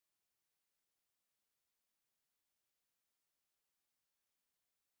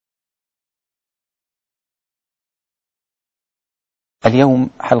اليوم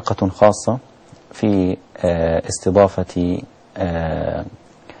حلقة خاصة في استضافة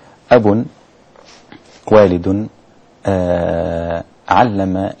أب والد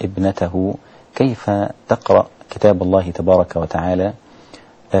علم ابنته كيف تقرأ كتاب الله تبارك وتعالى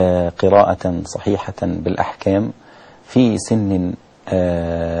قراءة صحيحة بالأحكام في سن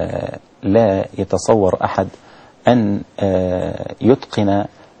لا يتصور أحد أن يتقن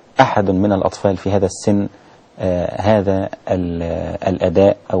أحد من الأطفال في هذا السن هذا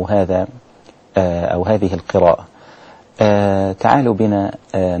الأداء أو هذه القراءة. تعالوا بنا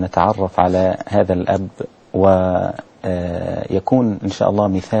نتعرف على هذا الأب ويكون إن شاء الله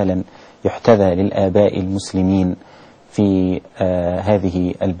مثالا يحتذى للآباء المسلمين في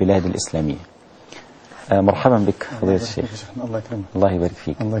هذه البلاد الإسلامية. مرحبا بك فضيلة الشيخ. الله يكرمك. الله يبارك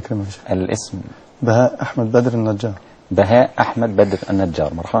فيك. الله يكرمك. الاسم؟ بهاء أحمد بدر النجار. بهاء أحمد بدر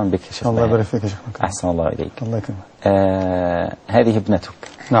النجار. مرحبا بك يا شيخ. الله يبارك فيك يا شيخ. أحسن الله إليك. الله يكرمك. هذه ابنتك؟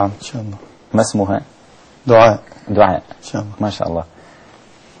 نعم إن شاء الله. ما اسمها؟ دعاء. دعاء إن شاء الله. ما شاء الله.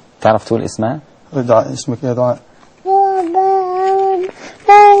 تعرف تقول اسمها؟ دعاء. اسمك يا دعاء؟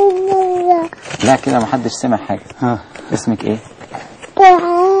 لا كده ما حدش سمع حاجة. ها. اسمك ايه؟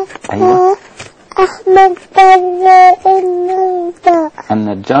 دعاء. ايوه. أحمد بدر النجار.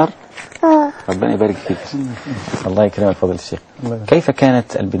 النجار. ربنا يبارك فيك. الله يكرمك فضيلة الشيخ. كيف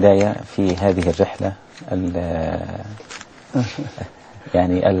كانت البداية في هذه الرحلة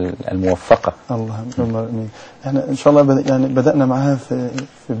يعني الموفقة؟ الله امين. احنا ان شاء الله بدأنا معها في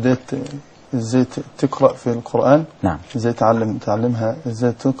بداية ازاي تقرأ في القرآن. نعم. ازاي تعلمها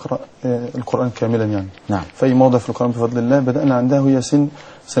ازاي تقرأ القرآن كاملا يعني. نعم. في أي موضع في القرآن بفضل الله بدأنا عندها وهي سن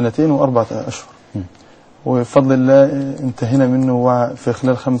 2 و4 أشهر. وبفضل الله انتهينا منه في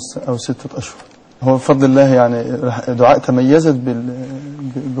خلال 5 أو 6 أشهر. هو بفضل الله يعني دعاء تميزت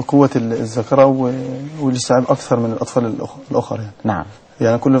بقوة الذاكرة والاستيعاب أكثر من الأطفال الآخر يعني. نعم.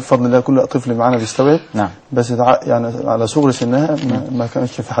 يعني بفضل الله كل طفل معنا بيستوعب. نعم. بس دعاء يعني على صغر سنها ما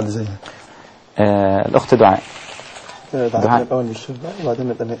كانش في حد زيها. الأخت دعاء. دعاء الأول نشوف بقى وبعدين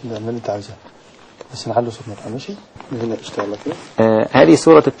نبقى نعمل اللي أنت عاوزاه. بس نعلي صوتنا ماشي؟ من هنا اشتغل كده. هذه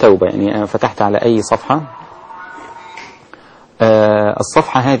سورة التوبة. يعني فتحت على أي صفحة.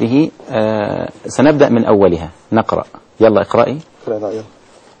 الصفحة هذه سنبدأ من أولها نقرأ. يلا اقرأي.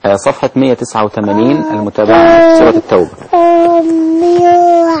 صفحة 189 المتابعة سورة التوبة.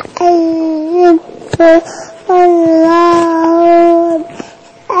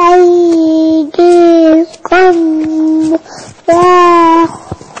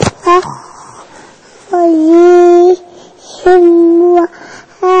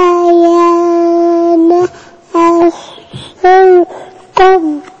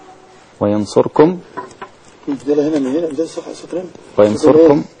 وينصركم. يلا هنا من هنا بدأ الصفحة سطرين.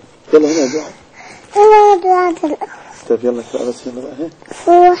 وينصركم. يلا هنا دعاء. طيب يلا اقرأ بس يلا بقى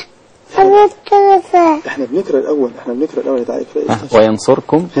احنا بنقرأ الأول يا دعاء.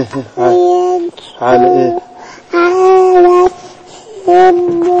 وينصركم. على ايه؟ على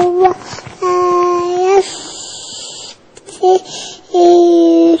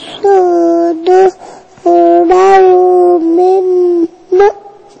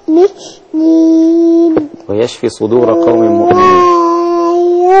ويشفي صدور قوم مؤمنين.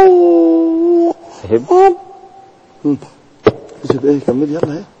 هب. جيب ايه كمل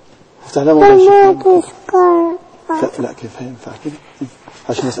يلا اهي. افتح لها موضوع لا كيف هينفع كده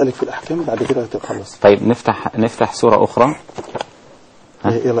عشان اسألك في الأحكام بعد كده هتخلص. طيب نفتح سورة أخرى.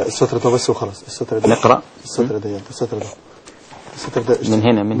 يلا السطر ده بس وخلاص. السطر ده نقرأ. السطر ده السطر ده من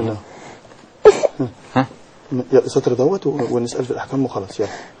هنا ها يلا السطر دوت ونسأل في الأحكام وخلاص. يلا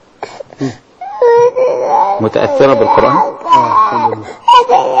متأثرة بالقرآن. الحمد لله.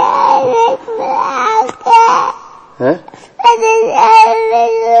 ها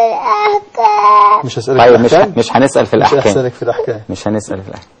مش هسألك. طيب مش هنسأل في الأحكام. مش هسألك في الأحكام. مش هنسأل في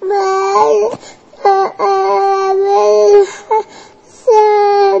الأحكام.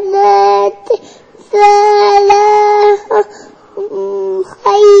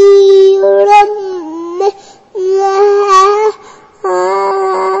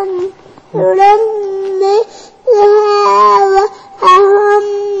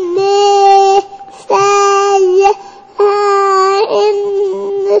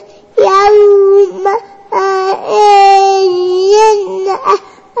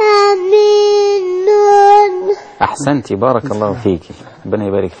 أحسنتي بارك الله فيك. ربنا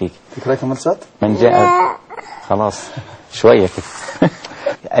يبارك فيك. تقرأي كمان ساعة؟ من جاء خلاص شوية كده.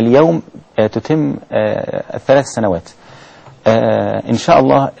 اليوم تتم 3 سنوات. إن شاء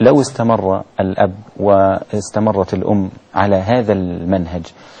الله لو استمر الأب واستمرت الأم على هذا المنهج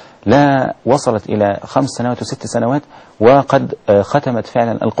لا وصلت إلى 5 سنوات و6 سنوات وقد ختمت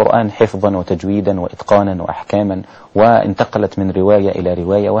فعلا القرآن حفظا وتجويدا وإتقانا وأحكاما، وانتقلت من رواية إلى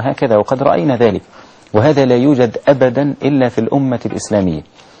رواية وهكذا، وقد رأينا ذلك. وهذا لا يوجد أبدا إلا في الأمة الإسلامية.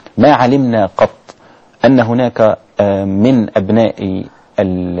 ما علمنا قط أن هناك من أبناء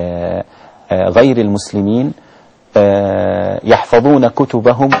غير المسلمين يحفظون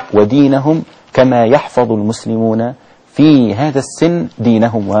كتبهم ودينهم كما يحفظ المسلمون في هذا السن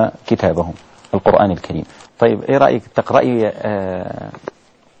دينهم وكتابهم القرآن الكريم. طيب ايه رأيك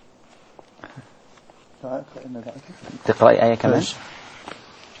تقرأي آية كمان؟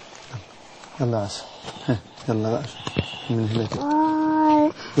 يلا عسى يلا بقى من هناك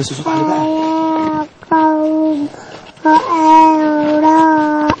بس صوت علي بقى. يا قوم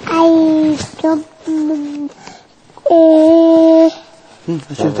رأيتم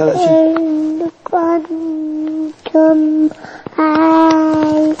عشان تلاشي كنتم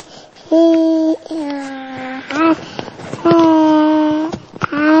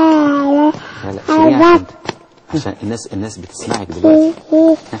عشان الناس بتسمعك دلوقتي.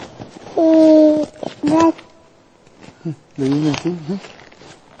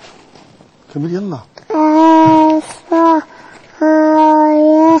 كمل يلا.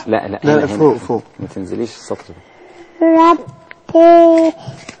 لا فوق ما تنزليش السطر. ربي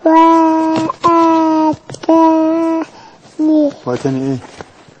واتاني ايه؟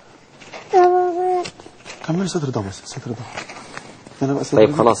 كمل سطر ده بس، سطر ده. انا بقى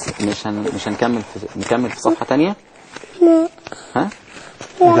طيب خلاص مش نكمل في صفحة تانية. ها؟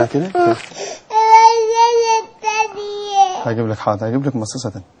 رجع كده. هجيب لك حاضر، هجيب لك مصاصة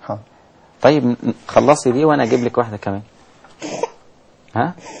تانية حاضر. طيب خلصي دي وانا اجيب لك واحدة كمان.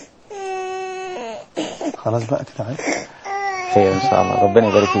 ها؟ خلاص بقى كده عادي. خير ان شاء الله، ربنا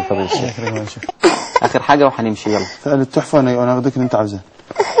يبارك فيك فضيلة الشيخ. اخر حاجة وهنمشي يلا. سأل التحفة انا هاخدك اللي انت عاوزاه.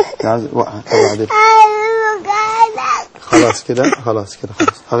 عاوز وقع طبعا عادي. خلاص كده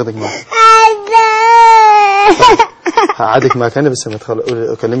هاخدك معاك. هقعدك مكاني بس ما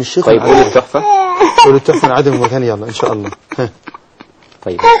كلمي الشيخ. طيب قولي التحفة. انا قاعد في مكاني يلا ان شاء الله.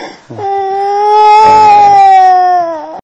 طيب